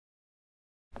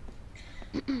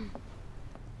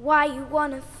Why you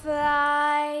wanna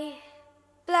fly,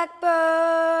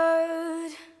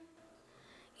 blackbird?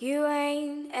 You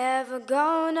ain't ever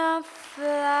gonna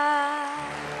fly.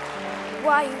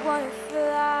 Why you wanna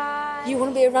fly? You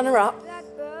wanna be a runner-up?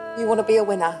 You wanna be a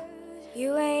winner?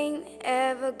 You ain't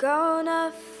ever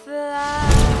gonna fly.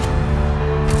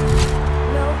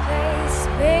 No place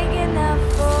big enough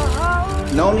for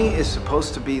home. Noni is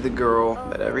supposed to be the girl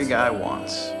that every guy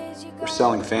wants. We're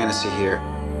selling fantasy here.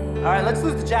 All right, let's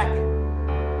lose the jacket.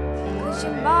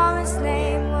 Your mama's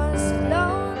name was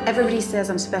Lone. Everybody says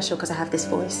I'm special because I have this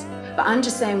voice, but I'm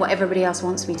just saying what everybody else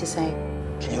wants me to say.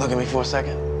 Can you look at me for a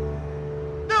second?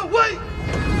 No, wait!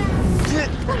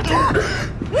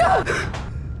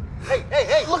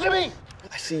 Hey, look at me!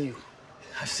 I see you.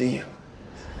 I see you.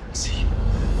 I see you.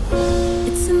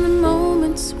 It's in the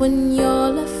moments when you're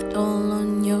left all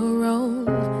on your own.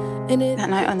 That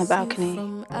night on the balcony,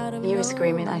 you were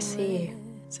screaming, I see you.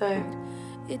 So,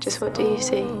 just what do you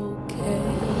see?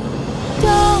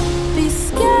 Don't be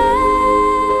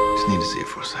scared. Just need to see it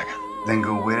for a second. Then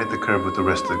go wait at the curb with the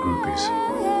rest of the groupies.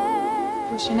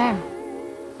 What's your name?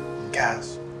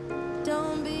 Kaz.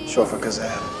 Short for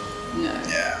Kazan. No.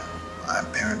 Yeah. My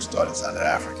parents thought it sounded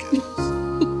African.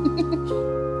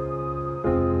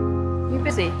 You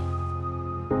busy?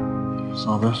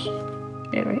 Saw this?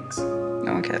 Lyrics.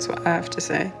 No one cares what I have to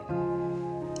say.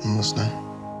 I'm listening.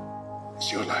 It's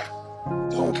your life.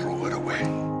 Don't throw it away.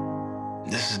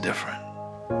 This is different.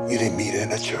 You didn't meet her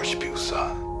in a church pew,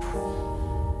 son.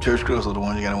 Church girls are the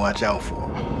ones you gotta watch out for.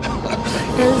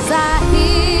 'Cause I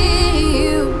hear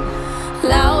you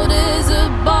loud as a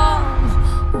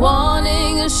bomb,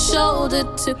 wanting a shoulder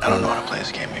to I don't know how to play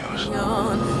this game of yours.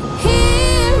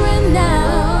 Here and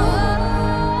now,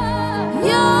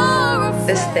 you're a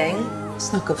This thing,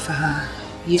 it's not good for her.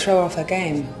 You throw her off her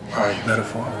game. All right, you better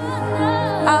for it.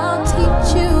 I'll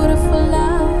teach you to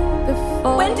fly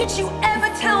before. When did you ever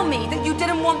tell me that you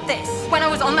didn't want this? When I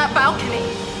was on that balcony?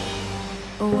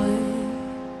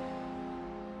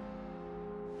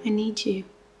 I need you.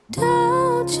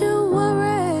 Don't you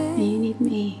worry. You need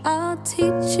me. I'll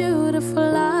teach you to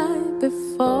fly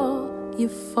before you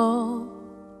fall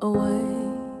away.